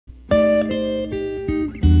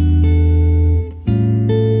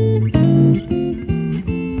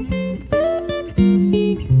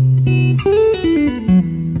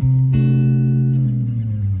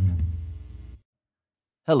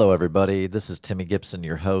Hello, everybody. This is Timmy Gibson,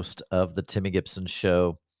 your host of the Timmy Gibson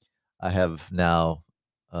Show. I have now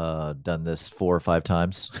done this 4 or 5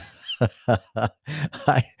 times. I,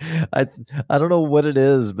 I I don't know what it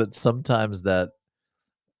is, but sometimes that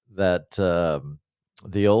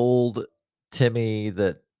the old Timmy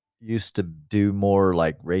that used to do more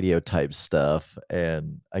like radio type stuff,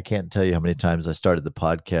 and I can't tell you how many times I started the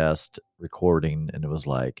podcast recording, and it was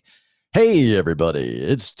like, "Hey, everybody,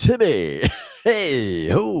 it's Timmy. Hey,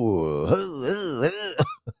 ho, ho, ho,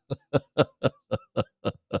 ho."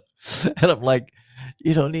 And I'm like,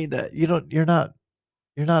 "You don't need that. You're not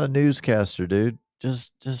a newscaster, dude.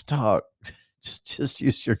 Just talk." Just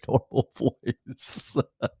use your normal voice.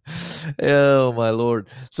 Oh my lord.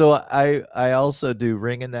 So I also do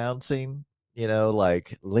ring announcing,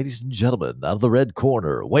 like ladies and gentlemen, out of the red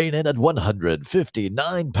corner, weighing in at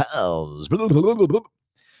 159 pounds.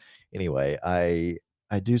 Anyway,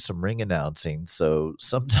 I do some ring announcing. So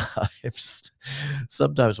sometimes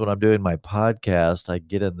sometimes when I'm doing my podcast, I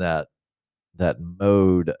get in that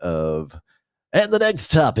mode of, and the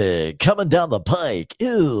next topic coming down the pike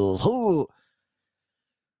is who.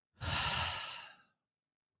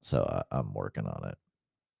 So I'm working on it.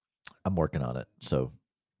 I'm working on it. So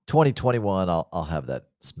 2021, I'll have that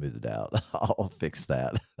smoothed out. I'll fix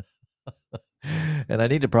that. And I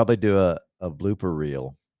need to probably do a blooper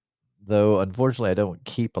reel. Though unfortunately I don't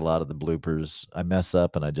keep a lot of the bloopers. I mess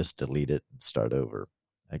up and I just delete it and start over.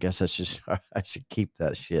 I guess I should keep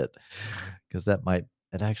that shit because it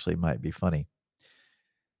actually might be funny.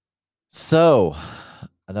 So,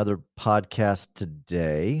 another podcast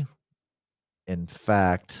today. In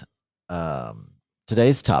fact,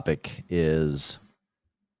 today's topic is,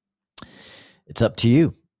 it's up to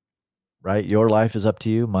you, right? Your life is up to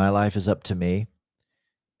you. My life is up to me.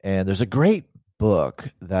 And there's a great book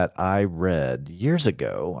that I read years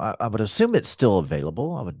ago. I would assume it's still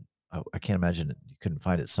available. I can't imagine you couldn't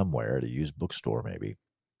find it somewhere at a used bookstore, maybe.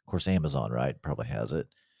 Of course, Amazon, right? Probably has it.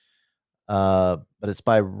 But it's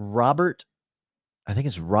by Robert, I think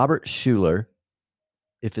it's Robert Schuller.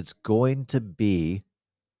 If it's going to be,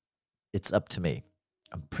 it's up to me.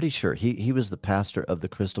 I'm pretty sure he was the pastor of the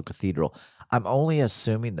Crystal Cathedral. I'm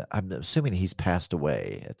assuming he's passed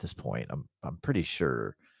away at this point. I'm pretty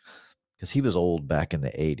sure because he was old back in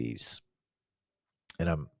the 80s, and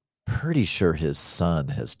I'm pretty sure his son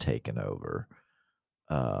has taken over.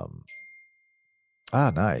 Um,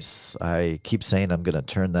 nice. I keep saying I'm going to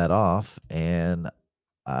turn that off, and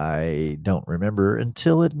I don't remember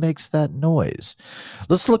until it makes that noise.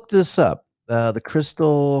 Let's look this up. The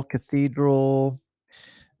Crystal Cathedral.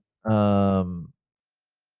 Um,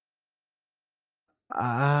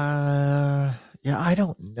 yeah, I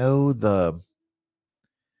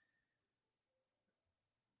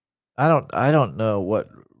don't know what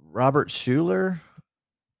Robert Schuller.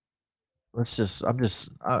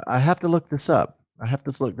 I have to look this up. I have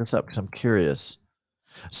to look this up because I'm curious.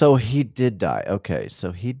 So he did die. Okay,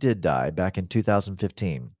 so he did die back in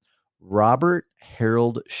 2015. Robert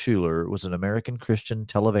Harold Schuller was an American Christian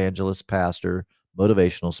televangelist, pastor,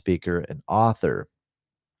 motivational speaker, and author.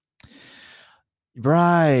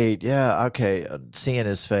 Right. Yeah. Okay. Seeing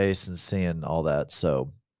his face and seeing all that.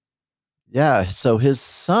 So, yeah. So his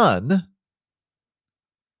son,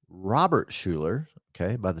 Robert Schuller,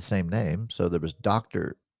 okay, by the same name. So there was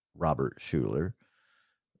Dr. Robert Schuller,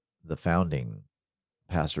 the founding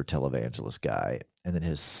pastor televangelist guy, and then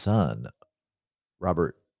his son,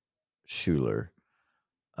 Robert Schuller,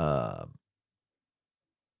 um,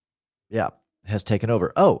 yeah, has taken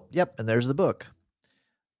over. Oh, yep, and there's the book.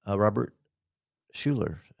 Robert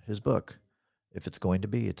Schuller, his book. If it's going to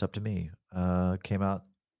be, it's up to me. Came out.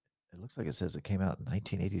 It looks like it says it came out in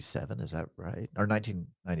 1987. Is that right? Or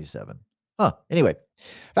 1997? Huh. Anyway,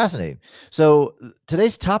 fascinating. So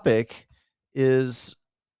today's topic is,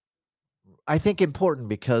 I think, important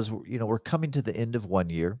because we're coming to the end of one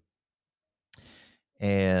year,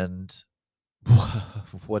 and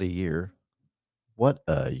what a year! What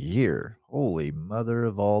a year! Holy mother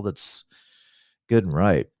of all that's good and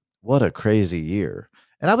right! What a crazy year!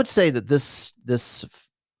 And I would say that this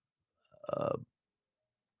uh,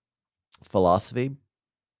 philosophy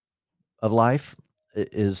of life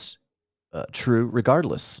is true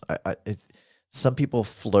regardless. Some people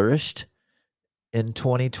flourished in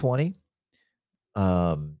 2020.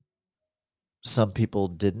 Um, some people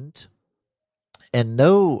didn't, and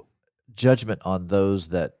no judgment on those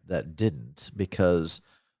that didn't, because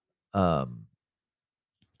um,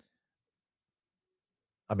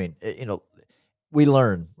 I mean, we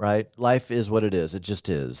learn, right? Life is what it is. It just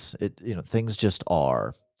is. Things just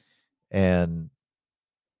are. And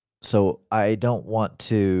so I don't want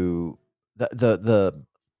to, the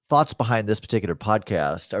thoughts behind this particular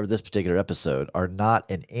podcast or this particular episode are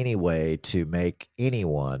not in any way to make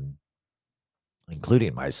anyone,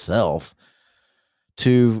 including myself,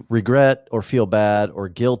 to regret or feel bad or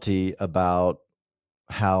guilty about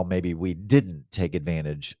how maybe we didn't take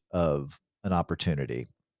advantage of an opportunity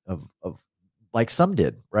of like some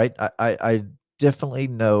did, right? I definitely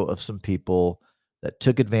know of some people that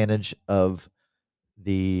took advantage of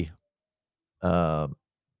the um,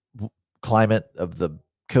 climate of the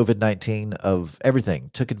COVID-19 of everything,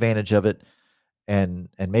 took advantage of it and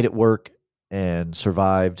made it work and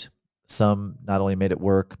survived. Some not only made it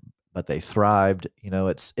work, but they thrived.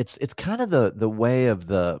 It's kind of the way of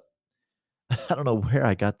the I don't know where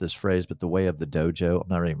I got this phrase, but the way of the dojo. I'm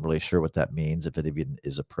not even really sure what that means, if it even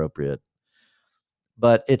is appropriate.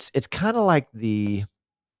 But it's kind of like do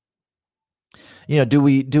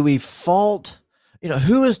we fault,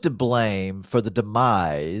 who is to blame for the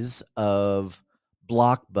demise of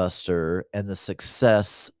Blockbuster and the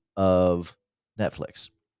success of Netflix?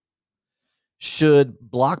 Should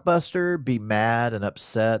Blockbuster be mad and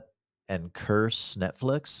upset and curse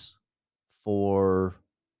Netflix for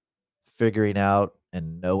figuring out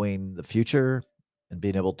and knowing the future and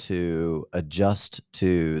being able to adjust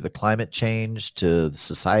to the climate change, to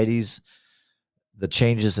the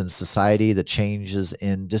changes in society, the changes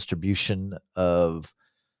in distribution of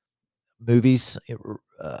movies?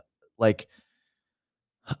 Like,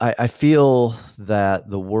 I feel that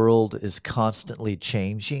the world is constantly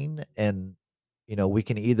changing, and we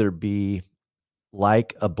can either be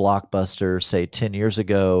like a Blockbuster, say 10 years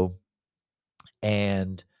ago,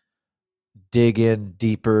 and dig in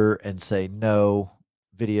deeper and say, no,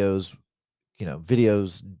 videos,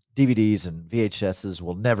 videos, DVDs, and VHSs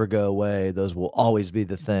will never go away. Those will always be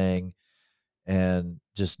the thing, and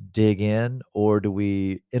just dig in? Or do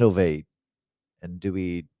we innovate, and do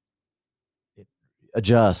we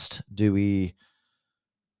adjust? Do we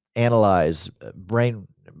analyze,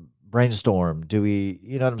 brainstorm? Do we,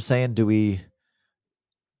 you know what I'm saying? Do we,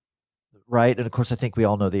 right? And of course, I think we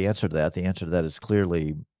all know the answer to that. The answer to that is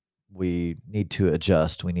clearly we need to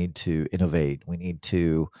adjust. We need to innovate. We need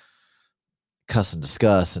to cuss and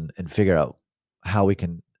discuss and figure out how we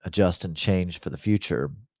can adjust and change for the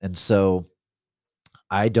future. And so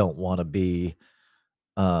I don't want to be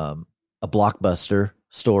um, a Blockbuster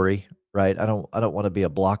story, right? I don't want to be a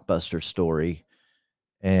Blockbuster story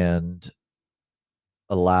and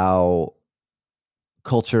allow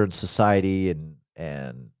culture and society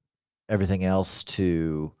and everything else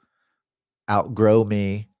to outgrow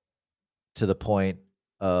me to the point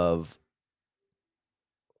of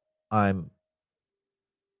I'm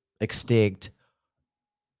extinct,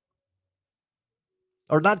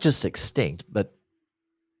 or not just extinct, but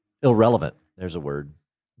irrelevant. There's a word,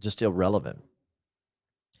 just irrelevant.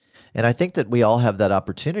 And I think that we all have that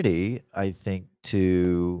opportunity, I think,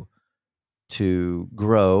 to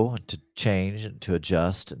grow, to change, and to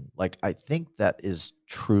adjust. And like, I think that is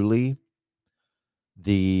truly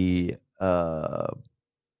the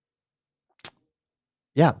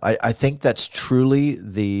yeah, I think that's truly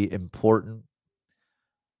the important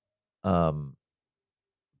um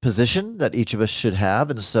position that each of us should have.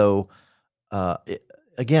 And so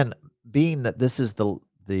again, being that this is the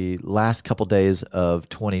last couple days of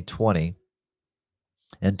 2020,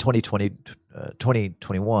 and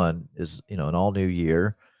 2021 is, an all new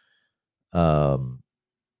year. um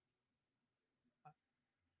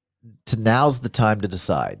to Now's the time to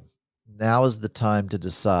decide. Now is the time to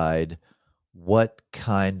decide what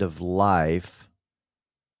kind of life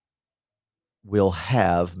we'll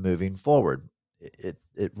have moving forward.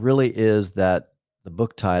 It really is that the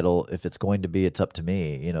book title, if it's going to be, it's up to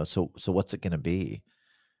me. So what's it going to be?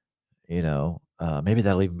 Maybe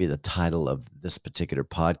that'll even be the title of this particular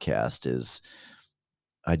podcast. Is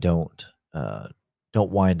I uh,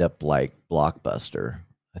 don't wind up like Blockbuster.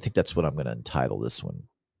 I think that's what I'm going to entitle this one.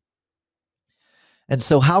 And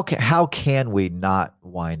so how can we not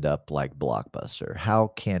wind up like Blockbuster? How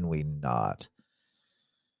can we not?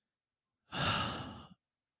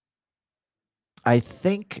 I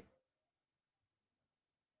think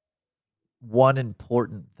one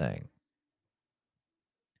important thing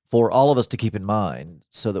for all of us to keep in mind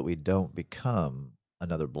so that we don't become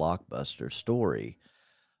another Blockbuster story,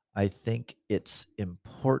 I think it's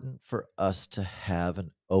important for us to have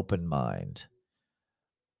an open mind.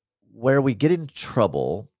 Where we get in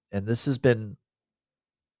trouble, and this has been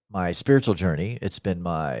my spiritual journey, it's been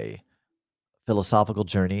my philosophical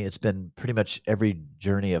journey, it's been pretty much every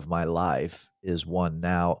journey of my life, is one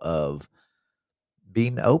now of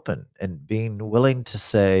being open and being willing to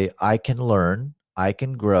say, I can learn, I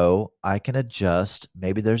can grow, I can adjust.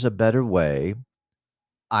 Maybe there's a better way.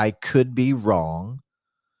 I could be wrong.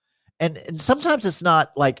 And sometimes it's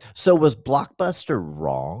not like, so was Blockbuster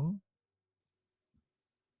wrong?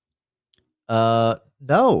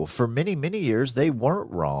 No, for many, many years, they weren't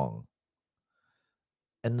wrong.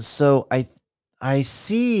 And so I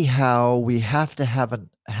see how we have to have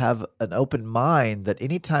an open mind that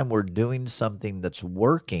anytime we're doing something that's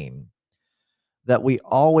working, that we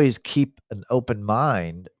always keep an open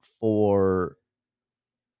mind for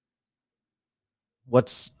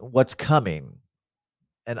what's coming.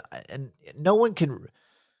 And no one can,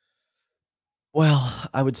 well,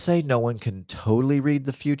 I would say no one can totally read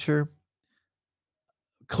the future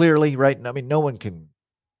clearly, right? I mean, no one can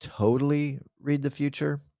totally read the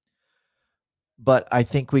future, but I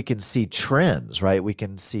think we can see trends, right? We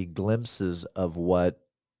can see glimpses of what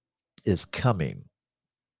is coming.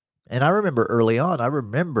 And I remember early on, I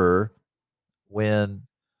remember when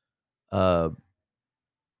uh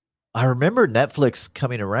I remember Netflix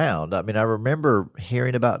coming around. I mean, I remember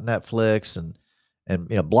hearing about Netflix and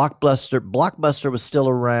Blockbuster was still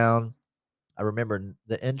around. I remember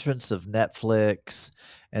the entrance of Netflix,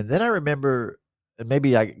 and then I remember, and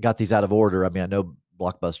maybe I got these out of order. I mean, I know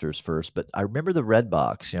Blockbuster's first, but I remember the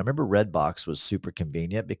Redbox. I remember Redbox was super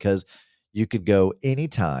convenient because you could go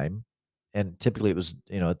anytime, and typically it was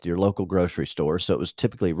at your local grocery store, so it was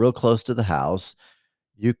typically real close to the house.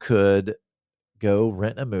 You could go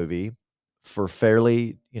rent a movie for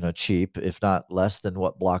fairly cheap, if not less than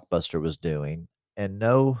what Blockbuster was doing, and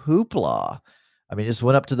no hoopla. I mean, just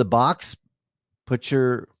went up to the box, put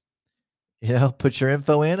your put your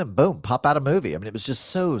info in and boom, pop out a movie. I mean, it was just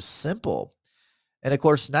so simple. And of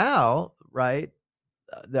course now, right,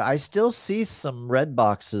 I still see some red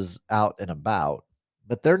boxes out and about,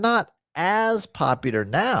 but they're not as popular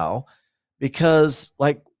now because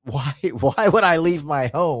like why would I leave my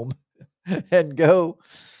home and go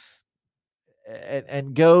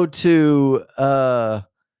to a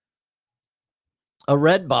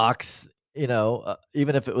red box,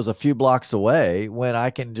 even if it was a few blocks away, when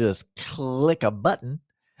I can just click a button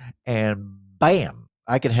and bam,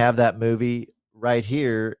 I can have that movie right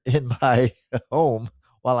here in my home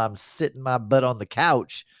while I'm sitting my butt on the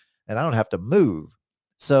couch and I don't have to move.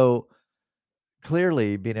 So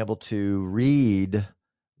clearly being able to read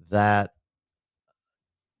that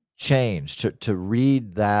change, to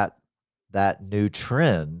read that new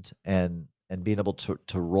trend and being able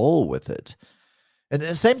to roll with it. And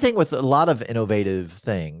the same thing with a lot of innovative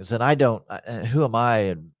things. And I don't, who am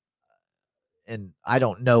I? And I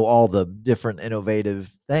don't know all the different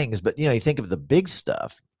innovative things, but you think of the big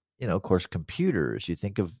stuff, of course, computers, you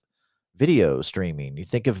think of video streaming, you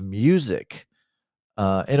think of music,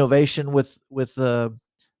 innovation with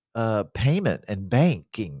payment and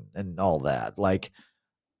banking and all that. Like,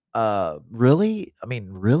 really? I mean,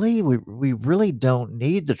 really? We really don't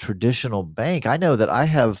need the traditional bank. I know that I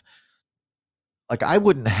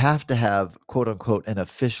wouldn't have to have quote unquote an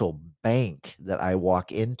official bank that I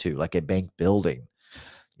walk into, like a bank building.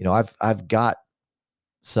 I've got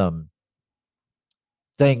some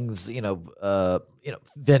things,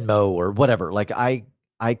 Venmo or whatever. Like I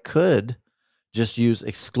could just use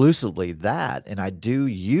exclusively that, and I do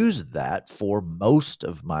use that for most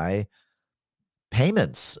of my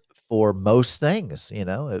payments for most things.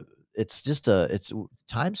 It's just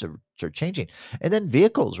times are changing, and then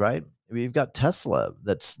vehicles, right? We've got Tesla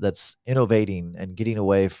that's innovating and getting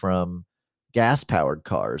away from gas powered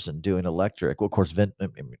cars and doing electric. Well, of course, I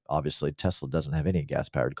mean, obviously Tesla doesn't have any gas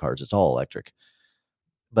powered cars; it's all electric.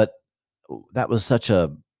 But that was such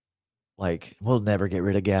a, like, we'll never get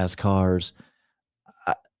rid of gas cars.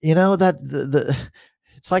 That the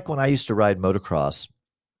it's like when I used to ride motocross,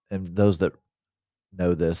 and those that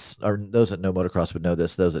know this, or those that know motocross would know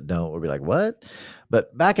this, those that don't would be like, "What?"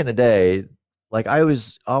 But back in the day, like, I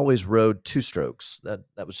always rode two strokes. That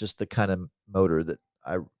was just the kind of motor that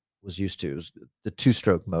I was used to. It was the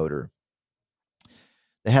two-stroke motor.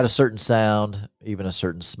 They had a certain sound, even a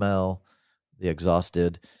certain smell, the exhaust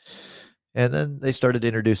did. And then they started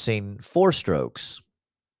introducing four strokes,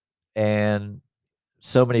 and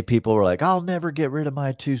so many people were like, "I'll never get rid of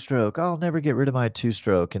my two-stroke. I'll never get rid of my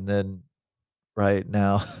two-stroke." And then right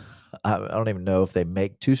now, I don't even know if they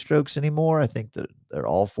make two strokes anymore. I think that they're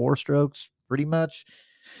all four strokes pretty much.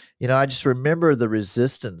 I just remember the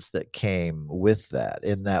resistance that came with that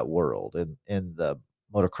in that world, in the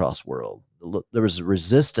motocross world. There was a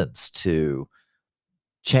resistance to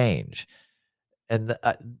change. And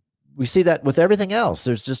we see that with everything else.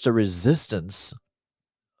 There's just a resistance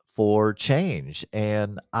for change.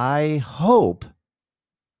 And I hope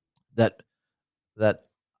that that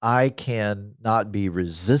I can not be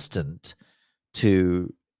resistant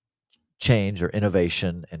to change or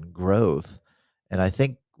innovation and growth. And I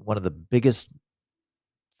think one of the biggest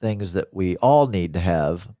things that we all need to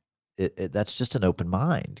have, that's just an open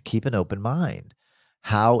mind. Keep an open mind.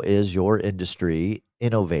 How is your industry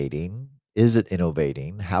innovating? Is it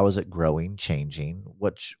innovating? How is it growing, changing?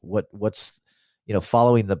 What's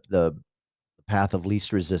following the path of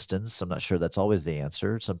least resistance? I'm not sure that's always the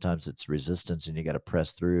answer. Sometimes it's resistance, and you got to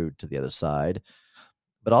press through to the other side.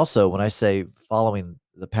 But also, when I say following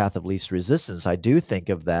the path of least resistance, I do think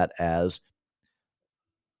of that as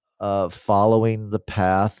following the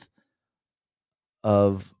path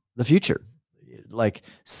of the future, like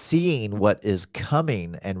seeing what is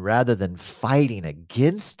coming, and rather than fighting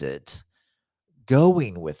against it,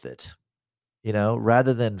 going with it,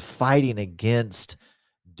 rather than fighting against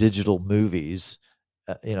digital movies,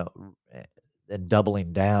 eh, and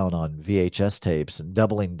doubling down on VHS tapes and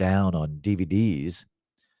doubling down on DVDs,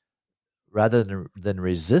 rather than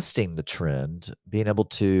resisting the trend, being able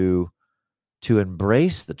to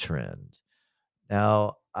embrace the trend.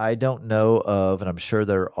 Now, I don't know of, and I'm sure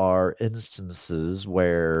there are instances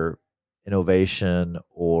where innovation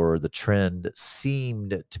or the trend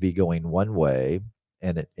seemed to be going one way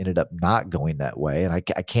and it ended up not going that way. And I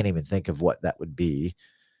can't even think of what that would be.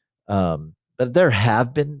 But there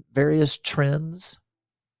have been various trends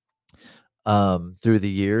through the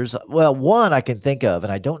years. Well, one I can think of,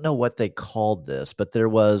 and I don't know what they called this, but there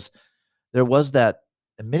was that,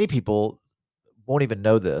 and many people won't even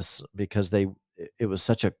know this because it was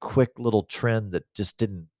such a quick little trend that just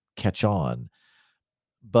didn't catch on.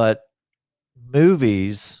 But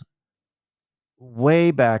movies, way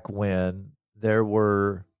back when, there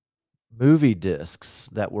were movie discs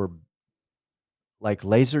that were like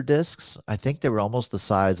laser discs. I think they were almost the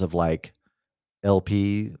size of like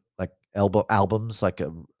LP, like albums, like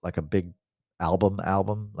a big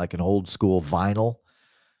album, like an old school vinyl.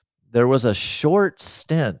 There was a short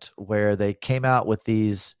stint where they came out with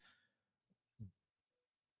these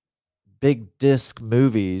big disc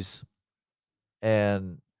movies.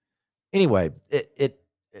 And anyway, it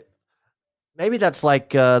maybe that's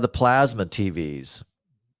like, the plasma TVs,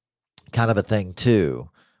 kind of a thing too,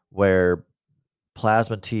 where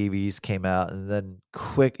plasma TVs came out and then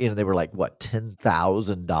quick, they were like, what,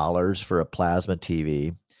 $10,000 for a plasma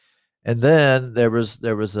TV. And then there was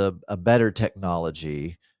a better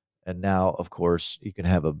technology, and now, of course, you can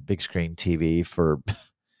have a big screen TV for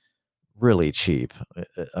really cheap.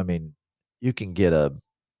 I mean, you can get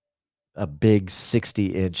a big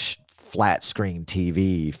 60-inch flat screen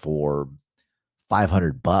TV for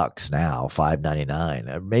 $500 now,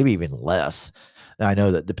 $599, or maybe even less. Now, I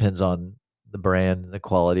know that depends on the brand and the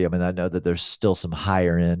quality. I mean, I know that there's still some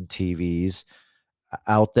higher end TVs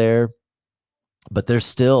out there, but they're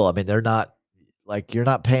still, I mean, they're not like, you're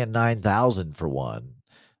not paying 9,000 for one.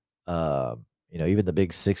 Even the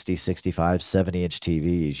big 60, 65, 70-inch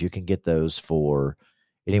TVs, you can get those for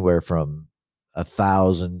anywhere from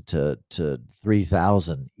 1,000 to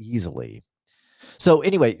 3,000 easily. So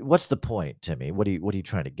anyway, what's the point, Timmy? What are you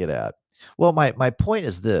trying to get at? Well, my point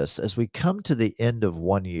is this: as we come to the end of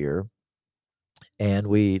one year and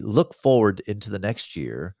we look forward into the next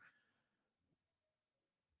year,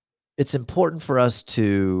 it's important for us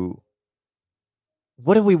to,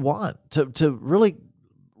 what do we want? To really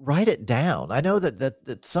write it down. I know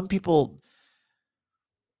that some people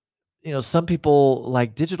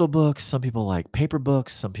like digital books, some people like paper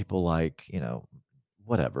books, some people like,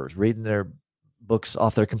 whatever, reading their books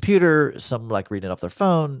off their computer, some like reading it off their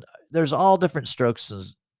phone. There's all different strokes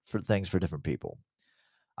for things for different people.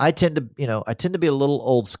 I tend to be a little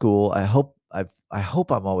old school. I hope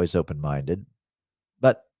I'm always open-minded,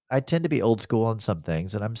 but I tend to be old school on some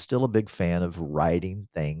things, and I'm still a big fan of writing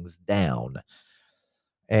things down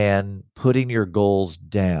and putting your goals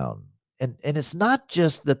down. And it's not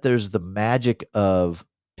just that there's the magic of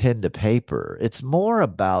pen to paper. It's more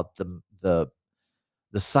about the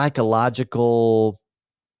psychological,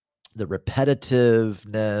 the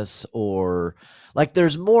repetitiveness, or like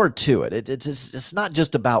there's more to it. It's not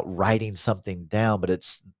just about writing something down, but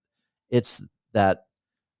it's that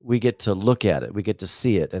we get to look at it, we get to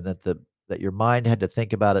see it, and that your mind had to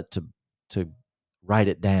think about it to write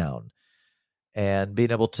it down, and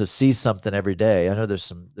being able to see something every day. I know there's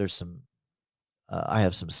some I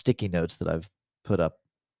have some sticky notes that I've put up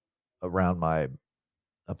around my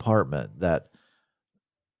apartment that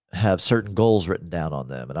have certain goals written down on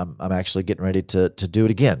them, and I'm actually getting ready to do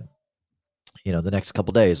it again. The next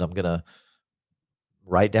couple days, I'm gonna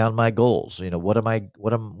write down my goals. What am I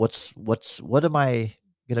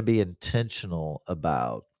gonna be intentional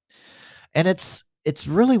about? And it's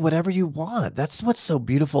really whatever you want. That's what's so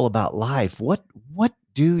beautiful about life. What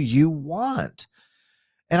do you want?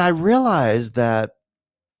 And I realized that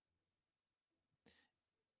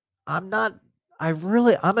I'm not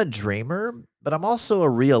I'm a dreamer, but I'm also a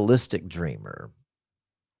realistic dreamer.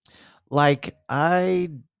 Like, I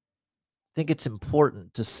think it's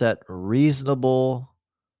important to set reasonable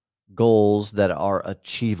goals that are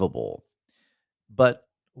achievable, but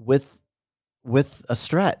with with a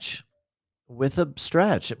stretch,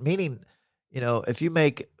 meaning, if you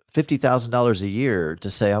make $50,000 a year to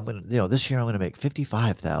say, I'm going to, this year I'm going to make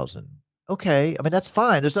 55,000. Okay. I mean, that's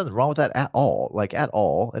fine. There's nothing wrong with that at all, like at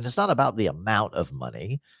all. And it's not about the amount of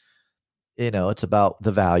money. It's about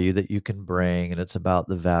the value that you can bring, and it's about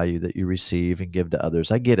the value that you receive and give to others.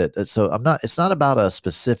 I get it. So it's not about a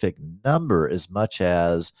specific number as much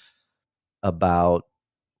as about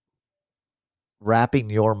wrapping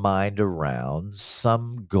your mind around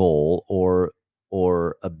some goal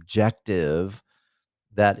or objective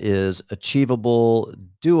that is achievable,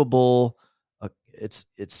 doable. It's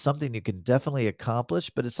something you can definitely accomplish,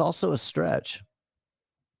 but it's also a stretch.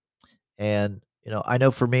 And I know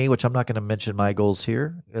for me, which I'm not going to mention my goals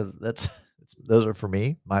here because those are for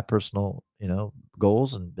me, my personal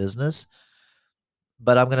goals and business.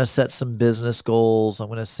 But I'm going to set some business goals. I'm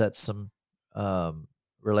going to set some um,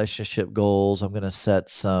 relationship goals. I'm going to set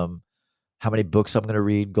some how many books I'm going to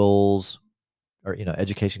read goals, or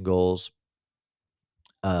education goals.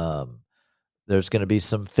 Um, there's going to be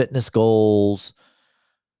some fitness goals,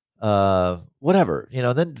 whatever,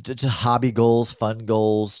 then just hobby goals, fun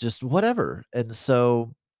goals, just whatever. And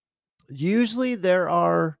so usually there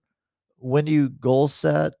are, when you goal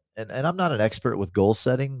set, and I'm not an expert with goal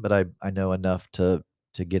setting, but I know enough to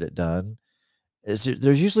get it done. There's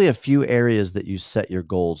usually a few areas that you set your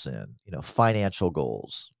goals in, financial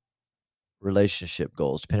goals, relationship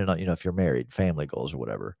goals, depending on, if you're married, family goals or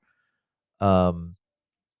whatever. Um,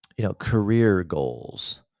 career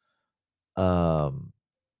goals, um,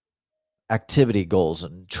 activity goals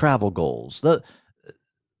and travel goals.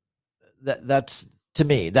 That's to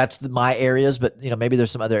me, that's my areas, but maybe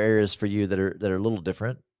there's some other areas for you that are a little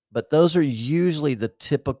different. But those are usually the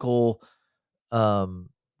typical um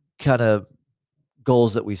kind of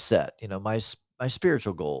goals that we set. My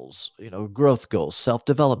spiritual goals, growth goals,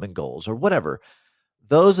 self-development goals, or whatever.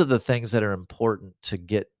 Those are the things that are important to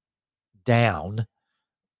get down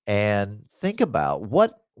and think about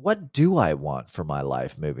what do I want for my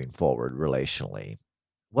life moving forward relationally?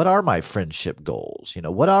 What are my friendship goals?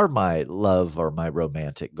 What are my love or my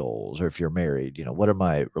romantic goals? Or if you're married, what are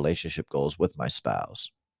my relationship goals with my spouse?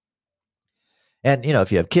 And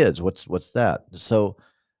if you have kids, what's that? So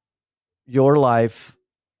your life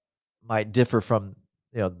might differ from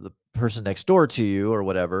the person next door to you or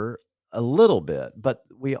whatever a little bit, but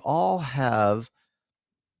we all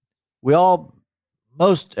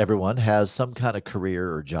most everyone has some kind of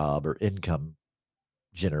career or job or income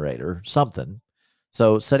generator, something.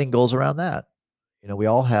 So setting goals around that. We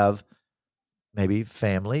all have maybe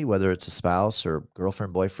family, whether it's a spouse or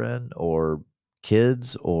girlfriend, boyfriend, or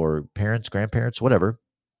kids or parents, grandparents, whatever.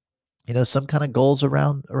 Some kind of goals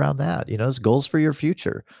around that. It's goals for your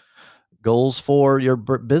future, goals for your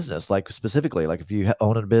business, like specifically, like if you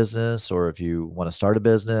own a business or if you want to start a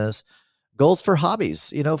business, goals for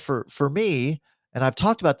hobbies. For me, and I've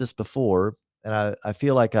talked about this before, and I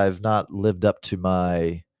feel like I've not lived up to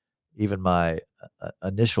my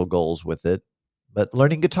initial goals with it, but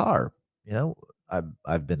learning guitar, you know,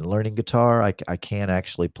 I've been learning guitar. I can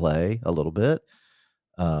actually play a little bit.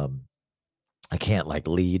 Um, I can't like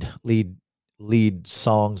lead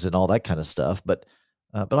songs and all that kind of stuff, but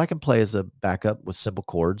I can play as a backup with simple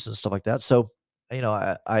chords and stuff like that. So, you know,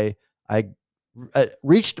 I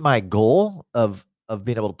reached my goal of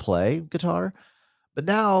being able to play guitar, but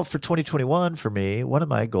now for 2021, for me, one of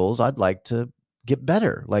my goals, I'd like to get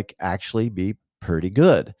better, like actually be pretty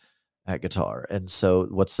good at guitar. And so,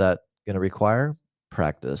 what's that going to require?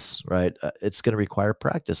 Practice, right? It's going to require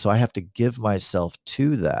practice. So I have to give myself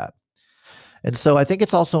to that. And so I think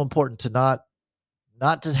it's also important to not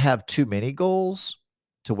to have too many goals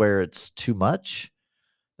to where it's too much.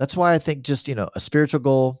 That's why I think just, a spiritual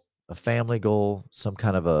goal, a family goal, some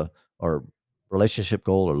kind of a or relationship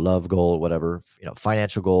goal or love goal or whatever,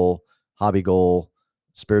 financial goal, hobby goal,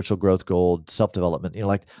 spiritual growth goal, self-development,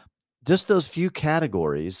 like just those few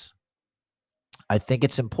categories. I think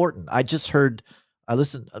it's important. I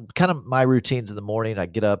listen, kind of my routines in the morning. I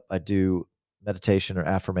get up, I do meditation or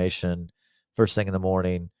affirmation first thing in the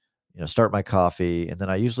morning, start my coffee, and then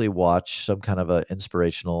I usually watch some kind of a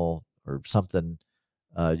inspirational or something,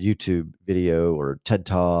 YouTube video or TED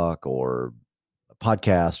Talk or a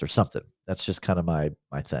podcast or something. That's just kind of my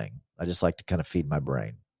thing. I just like to kind of feed my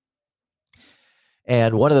brain.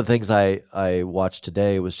 And one of the things I watched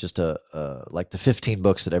today was just like the 15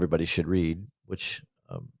 books that everybody should read, which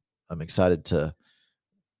I'm excited to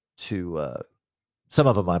some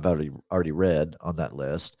of them I've already read on that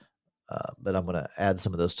list, but I'm going to add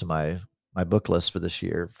some of those to my book list for this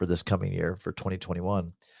year, for this coming year, for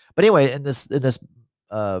 2021. But anyway, in this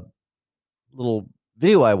uh, little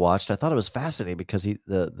video I watched, I thought it was fascinating because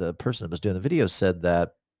the person that was doing the video said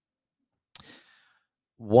that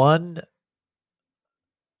one,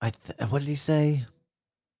 what did he say?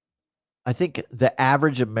 I think the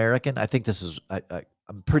average American, I think this is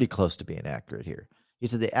I'm pretty close to being accurate here. He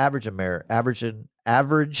said the average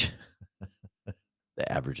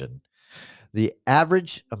the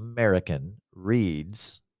average American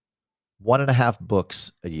reads 1.5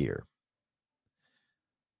 books a year.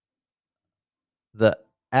 The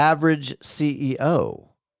average CEO,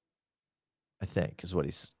 I think, is what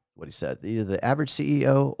he said. Either the average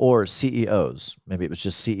CEO or CEOs, maybe it was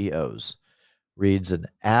just CEOs, reads an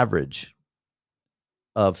average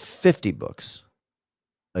of 50 books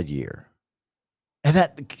a year. And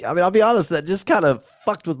that, I mean, I'll be honest, that just kind of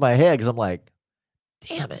fucked with my head because I'm like,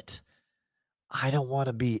 damn it. I don't want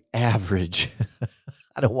to be average.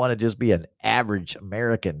 I don't want to just be an average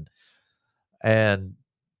American. And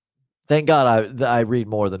thank God I read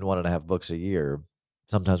more than 1.5 books a year,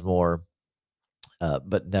 sometimes more,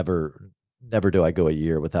 but never do I go a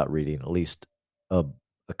year without reading at least a,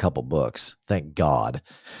 a couple books. Thank God.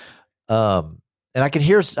 Um, and I can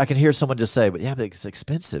hear someone just say, "But yeah, but it's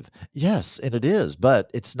expensive." Yes, and it is,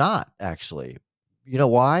 but it's not actually. You know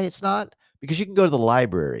why it's not? Because you can go to the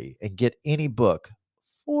library and get any book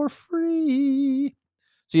for free.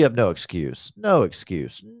 So you have no excuse. No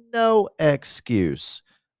excuse. No excuse.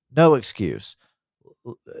 No excuse.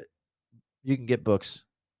 You can get books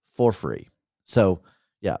for free. So,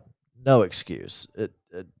 yeah, no excuse.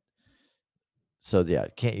 So yeah,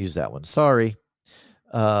 can't use that one. Sorry.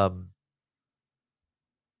 Um,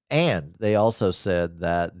 and they also said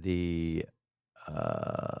that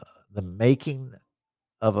uh, the making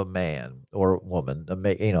of a man or woman,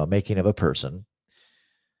 making of a person,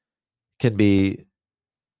 can be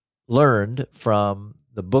learned from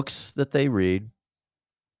the books that they read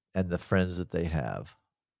and the friends that they have.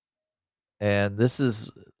 And this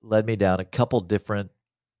has led me down a couple different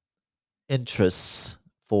interests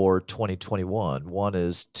for 2021. One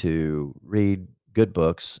is to read good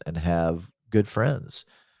books and have good friends,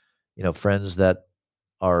 friends that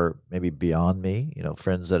are maybe beyond me,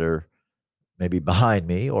 friends that are maybe behind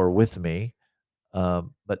me or with me.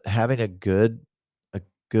 But having a good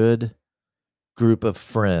group of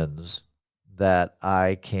friends that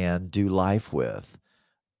I can do life with,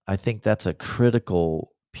 I think that's a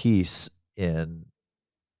critical piece in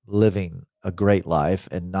living a great life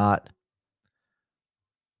and not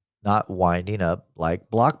winding up like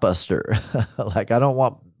Blockbuster. Like I don't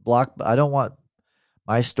want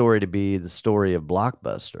my story to be the story of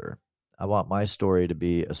Blockbuster. I want my story to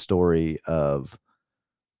be a story of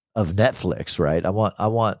Netflix, right? I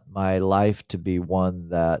want my life to be one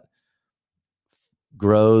that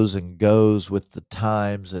grows and goes with the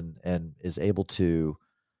times and is able to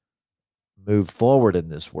move forward in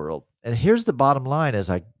this world. And here's the bottom line as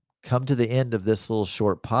I come to the end of this little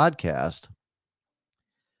short podcast.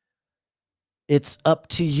 It's up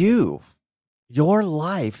to you. Your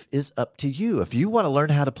life is up to you. If you want to learn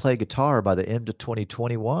how to play guitar by the end of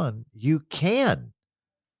 2021, you can.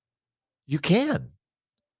 You can.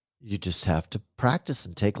 You just have to practice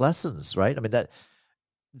and take lessons, right? I mean that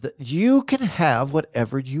you can have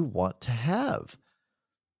whatever you want to have.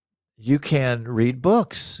 You can read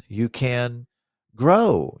books, you can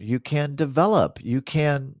grow, you can develop, you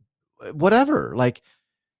can whatever. Like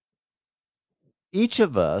each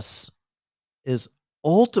of us is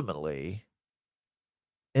ultimately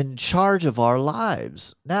in charge of our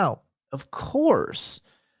lives. Now, of course,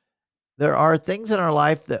 there are things in our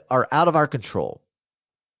life that are out of our control.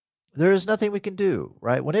 There is nothing we can do,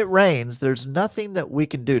 right? When it rains, there's nothing that we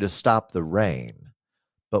can do to stop the rain.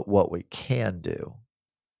 But what we can do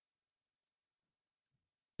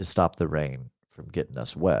is stop the rain from getting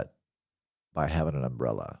us wet by having an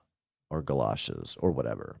umbrella or galoshes or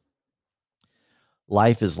whatever.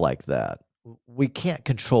 Life is like that. We can't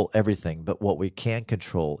control everything, but what we can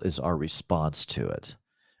control is our response to it.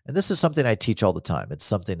 And this is something I teach all the time.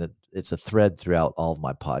 It's a thread throughout all of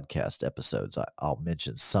my podcast episodes. I'll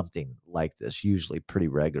mention something like this, usually pretty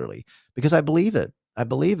regularly, because I believe it. I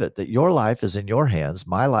believe it that your life is in your hands.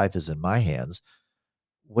 My life is in my hands.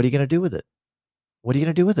 What are you going to do with it? What are you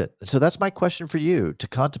going to do with it? So that's my question for you to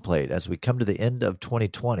contemplate as we come to the end of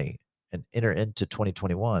 2020 and enter into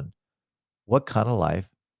 2021, what kind of life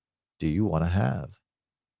do you want to have?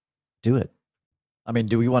 Do it. I mean,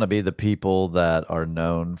 do we want to be the people that are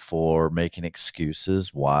known for making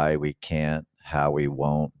excuses why we can't, how we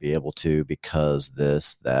won't be able to because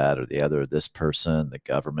this, that, or the other, this person, the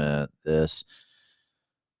government, this?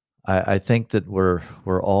 I think that we're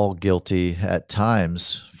all guilty at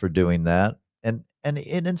times for doing that, and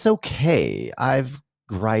it's okay. I've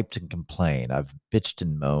griped and complained. I've bitched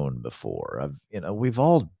and moaned before. We've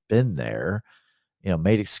all been there.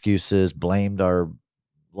 Made excuses, blamed our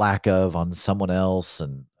lack of on someone else,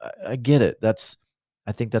 and I get it.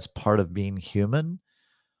 I think that's part of being human.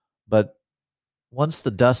 But once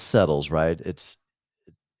the dust settles, right? It's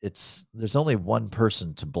there's only one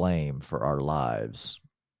person to blame for our lives,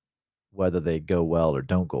 whether they go well or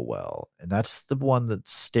don't go well. And that's the one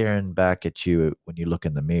that's staring back at you when you look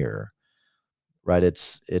in the mirror, right?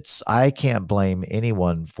 It's I can't blame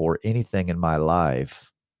anyone for anything in my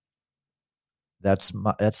life. That's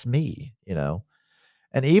me.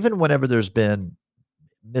 And even whenever there's been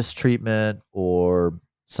mistreatment or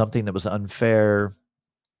something that was unfair,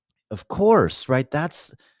 of course, right?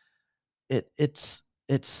 That's it it's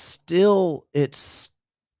still it's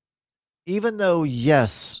even though,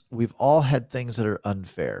 yes, we've all had things that are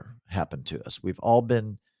unfair happen to us. We've all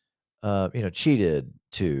been cheated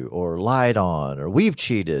to or lied on, or we've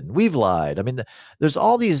cheated and we've lied. I mean, there's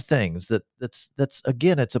all these things that's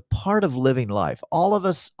again, it's a part of living life. All of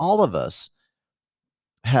us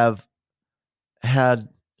have had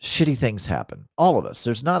shitty things happen. All of us.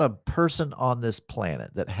 There's not a person on this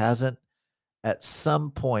planet that hasn't at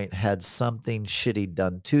some point had something shitty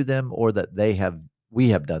done to them, or that we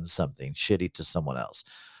have done something shitty to someone else.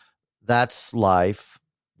 That's life.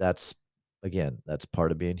 That's that's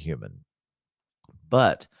part of being human.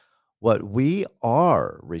 But what we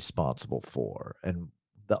are responsible for, and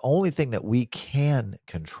the only thing that we can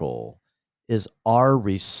control, is our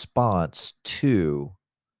response to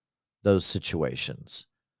those situations.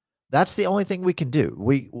 That's the only thing we can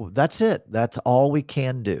do. That's it. That's all we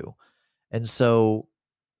can do. And so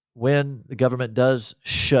when the government does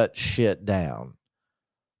shut shit down,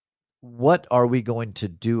 what are we going to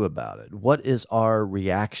do about it? What is our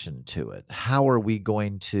reaction to it? How are we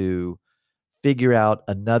going to figure out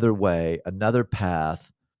another way, another path?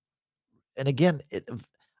 And again,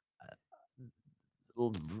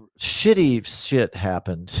 shitty shit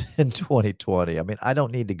happened in 2020. I mean, I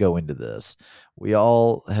don't need to go into this. We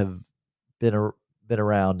all have been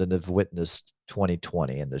around and have witnessed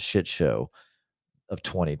 2020 and the shit show of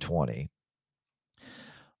 2020.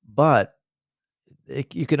 But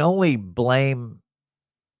you can only blame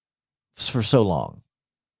for so long.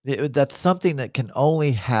 That's something that can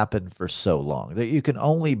only happen for so long. That you can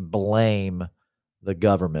only blame the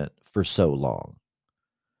government for so long.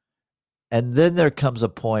 And then there comes a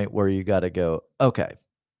point where you got to go, okay,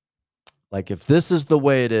 like if this is the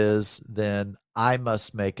way it is, then I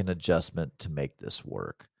must make an adjustment to make this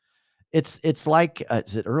work. It's like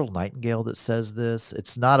is it Earl Nightingale that says this?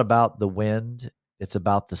 It's not about the wind, it's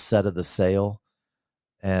about the set of the sail.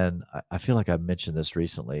 And I feel like I mentioned this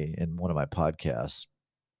recently in one of my podcasts.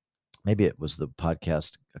 Maybe it was the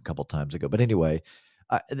podcast a couple times ago, but anyway,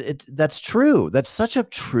 that's true. That's such a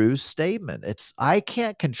true statement. I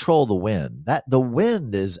can't control the wind. That the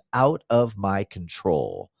wind is out of my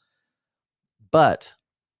control. But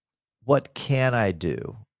what can I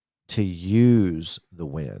do to use the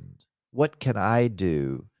wind? What can I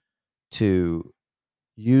do to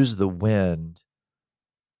use the wind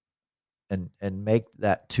and make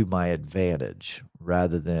that to my advantage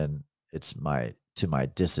rather than to my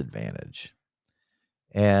disadvantage?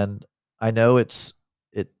 And I know it's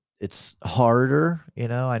harder,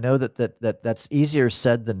 I know that's easier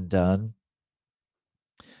said than done,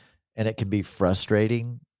 and it can be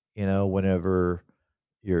frustrating, whenever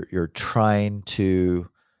you're trying to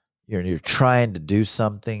you're trying to do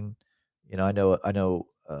something. I know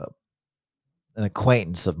an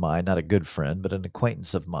acquaintance of mine, not a good friend, but an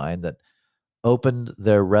acquaintance of mine that opened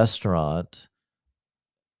their restaurant.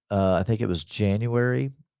 I think it was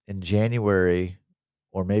in January,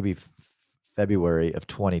 or maybe February of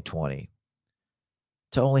 2020,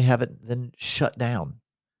 to only have it then shut down.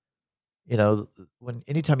 When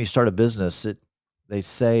anytime you start a business, they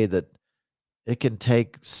say that it can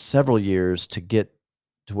take several years to get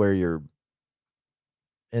to where you're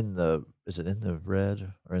is it in the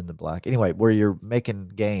red or in the black? Anyway, where you're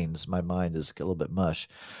making gains. My mind is a little bit mush.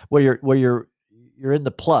 Where you're in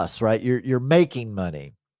the plus, right? You're making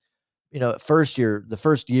money. At first the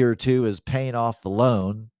first year or two is paying off the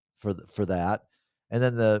loan for that. And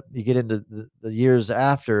then you get into the years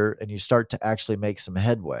after and you start to actually make some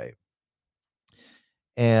headway.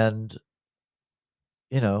 And,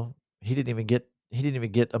 you know, he didn't even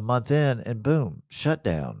get a month in and boom, shut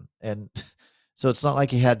down. And so it's not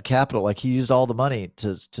like he had capital, like he used all the money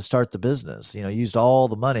to start the business, used all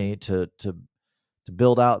the money to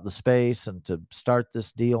build out the space and to start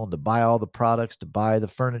this deal and to buy all the products, to buy the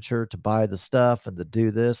furniture, to buy the stuff and to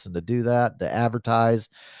do this and to do that, to advertise.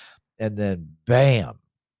 And then bam,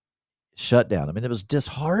 shut down. I mean, it was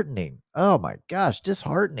disheartening. Oh my gosh,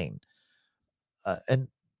 disheartening.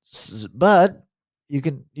 But you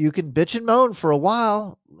can bitch and moan for a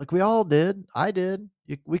while, like we all did. I did.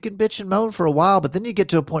 We can bitch and moan for a while, but then you get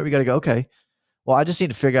to a point where you got to go, okay, well, I just need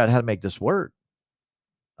to figure out how to make this work.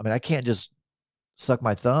 I mean, I can't just suck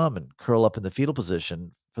my thumb and curl up in the fetal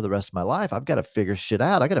position for the rest of my life. I've got to figure shit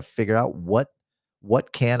out. I got to figure out what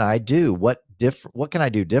can I do? What can I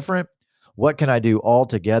do different? What can I do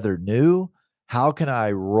altogether new? How can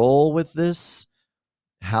I roll with this?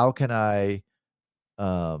 How can I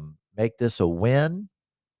make this a win?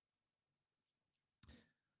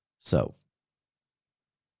 So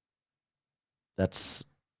that's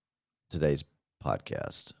today's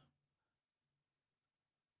podcast.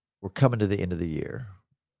 We're coming to the end of the year.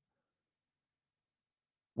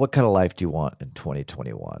 What kind of life do you want in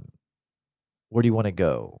 2021? Where do you want to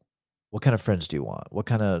go? What kind of friends do you want? What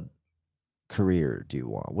kind of career do you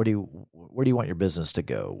want? Where do you want your business to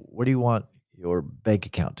go? Where do you want your bank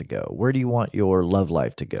account to go? Where do you want your love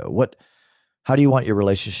life to go? How do you want your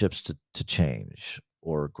relationships to change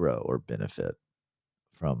or grow or benefit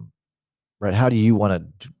from, right? How do you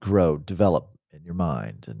want to grow, develop in your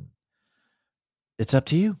mind? And it's up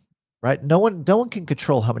to you, right? No one can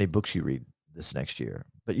control how many books you read this next year,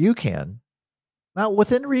 but you can. Now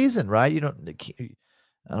within reason, right? I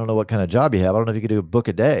don't know what kind of job you have. I don't know if you could do a book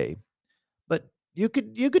a day, but you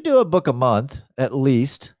could do a book a month at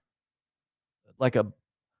least, like a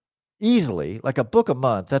easily, like a book a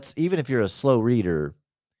month. That's even if you're a slow reader,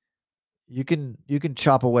 you can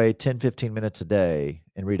chop away 10, 15 minutes a day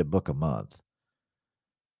and read a book a month.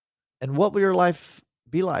 And what will your life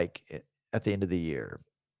be like at the end of the year?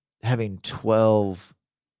 Having 12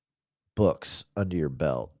 books under your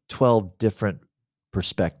belt, 12 different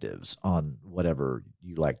perspectives on whatever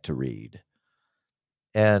you like to read.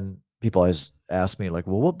 And people always ask me, like,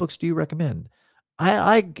 well, what books do you recommend?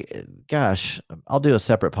 Gosh, I'll do a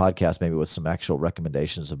separate podcast maybe with some actual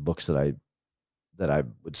recommendations of books that I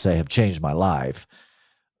would say have changed my life.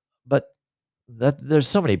 But there's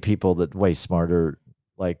so many people that way smarter,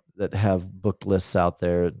 like that have book lists out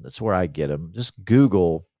there. That's where I get them. Just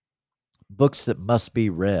Google books that must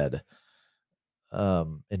be read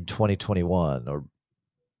in 2021, or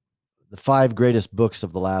the 5 greatest books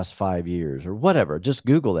of the last 5 years, or whatever. Just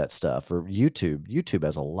Google that stuff, or YouTube. YouTube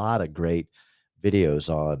has a lot of great videos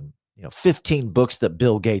on, 15 books that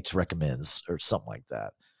Bill Gates recommends or something like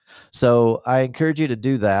that. So I encourage you to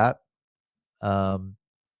do that. Um,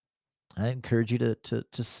 I encourage you to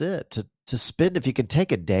sit, to spend, if you can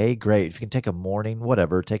take a day, great. If you can take a morning,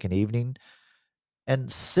 whatever, take an evening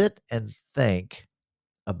and sit and think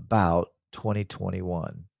about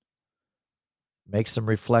 2021. Make some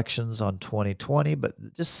reflections on 2020, but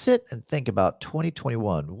just sit and think about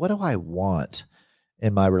 2021. What do I want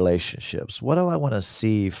in my relationships? What do I want to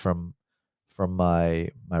see from my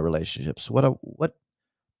relationships?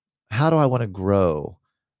 How do I want to grow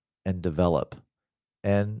and develop?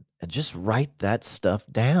 And just write that stuff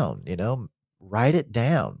down, write it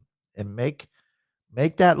down and make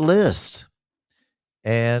that list.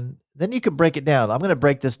 And then you can break it down. I'm going to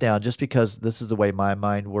break this down just because this is the way my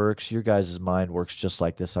mind works. Your guys' mind works just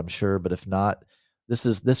like this, I'm sure. But if not,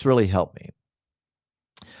 this really helped me.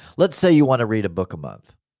 Let's say you want to read a book a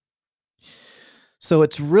month. So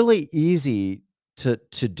it's really easy to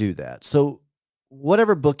do that. So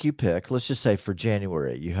whatever book you pick, let's just say for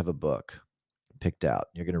January, you have a book picked out.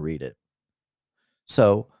 You're going to read it.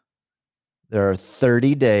 So there are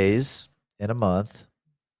 30 days in a month,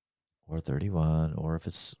 or 31, or if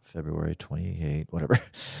it's February 28, whatever.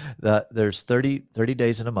 There's 30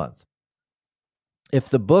 days in a month. If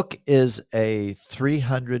the book is a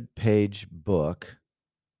 300-page book,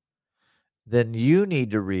 then you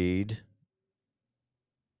need to read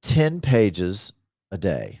 10 pages a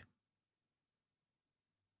day.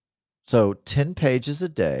 So 10 pages a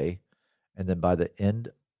day, and then by the end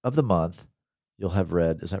of the month, you'll have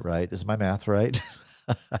read, is that right? Is my math right?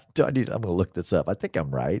 I'm going to look this up. I think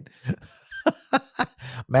I'm right.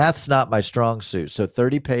 Math's not my strong suit. So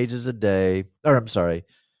 30 pages a day, or I'm sorry,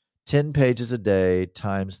 10 pages a day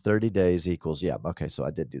times 30 days equals, yeah, okay, so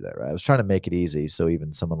I did do that right. I was trying to make it easy so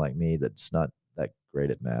even someone like me that's not that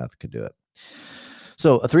great at math could do it.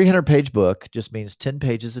 So a 300-page book just means 10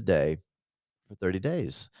 pages a day for 30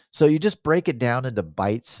 days. So you just break it down into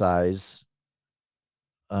bite size,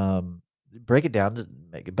 break it down to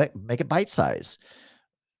make it bite size.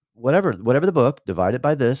 Whatever the book, divide it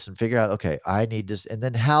by this and figure out, okay, I need this. And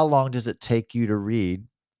then how long does it take you to read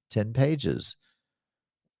 10 pages?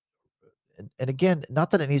 And again,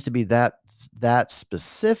 not that it needs to be that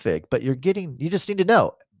specific, but you just need to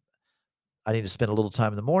know. I need to spend a little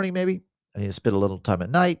time in the morning, maybe. I need to spend a little time at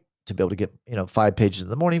night to be able to get, 5 pages in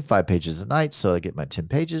the morning, 5 pages at night. So I get my 10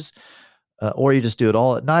 pages. Or you just do it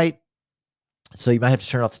all at night. So you might have to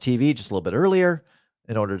turn off the TV just a little bit earlier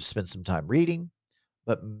in order to spend some time reading.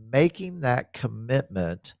 But making that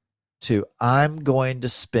commitment to, I'm going to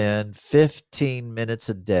spend 15 minutes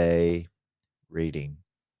a day reading,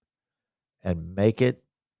 and make it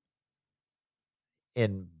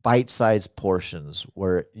in bite-sized portions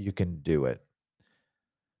where you can do it.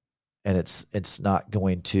 And it's not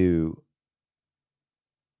going to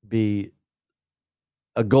be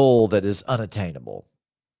a goal that is unattainable,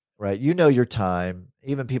 right? You know your time.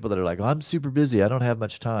 Even people that are like, "Oh, I'm super busy. I don't have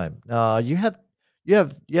much time." No, you have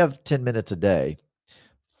 10 minutes a day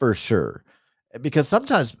for sure. Because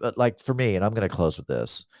sometimes, like for me, and I'm going to close with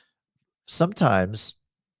this. Sometimes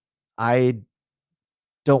I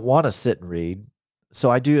don't want to sit and read, so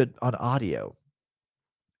I do it on audio.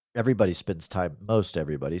 Most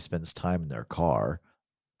everybody spends time in their car,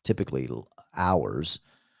 typically hours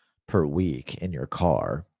per week in your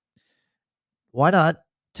car. Why not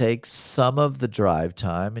take some of the drive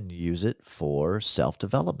time and use it for self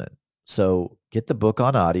development? So get the book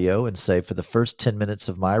on audio and say, for the first 10 minutes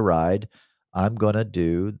of my ride, I'm going to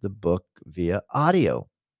do the book via audio.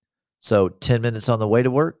 So 10 minutes on the way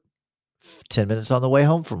to work, 10 minutes on the way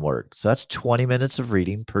home from work. So that's 20 minutes of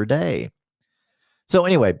reading per day. So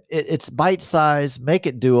anyway, it's bite size, make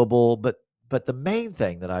it doable, but the main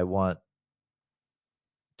thing that I want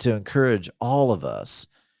to encourage all of us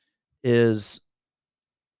is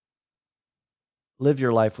live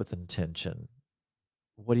your life with intention.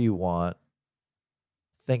 What do you want?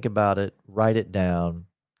 Think about it, write it down,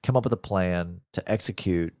 come up with a plan to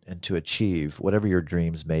execute and to achieve whatever your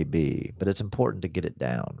dreams may be. But it's important to get it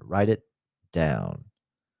down, write it down.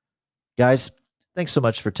 Guys, thanks so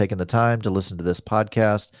much for taking the time to listen to this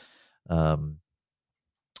podcast. Um,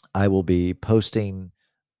 I will be posting.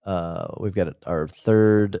 We've got our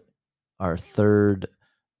third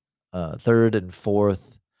and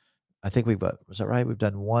fourth. I think we've got. Was that right? We've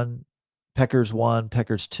done Peckers 1,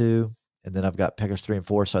 Peckers 2, and then I've got Peckers 3 and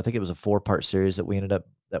 4. So I think it was a 4-part series that we're going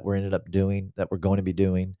to be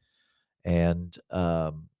doing, and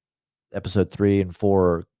episode 3 and 4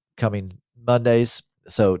 are coming Mondays.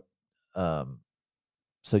 Um,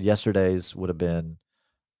 so yesterday's would have been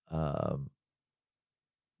um,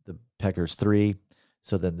 the Peckers 3.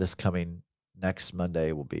 So then this coming next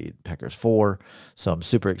Monday will be Peckers 4. So I'm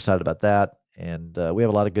super excited about that. And we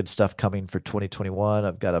have a lot of good stuff coming for 2021.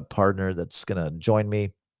 I've got a partner that's going to join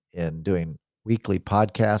me in doing weekly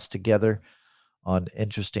podcasts together on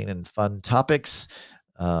interesting and fun topics.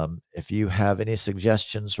 If you have any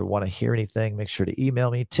suggestions or want to hear anything, make sure to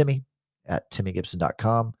email me,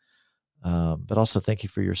 Timmy@TimmyGibson.com. But also thank you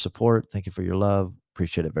for your support. Thank you for your love.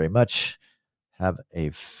 Appreciate it very much. Have a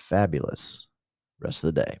fabulous rest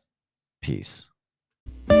of the day. Peace.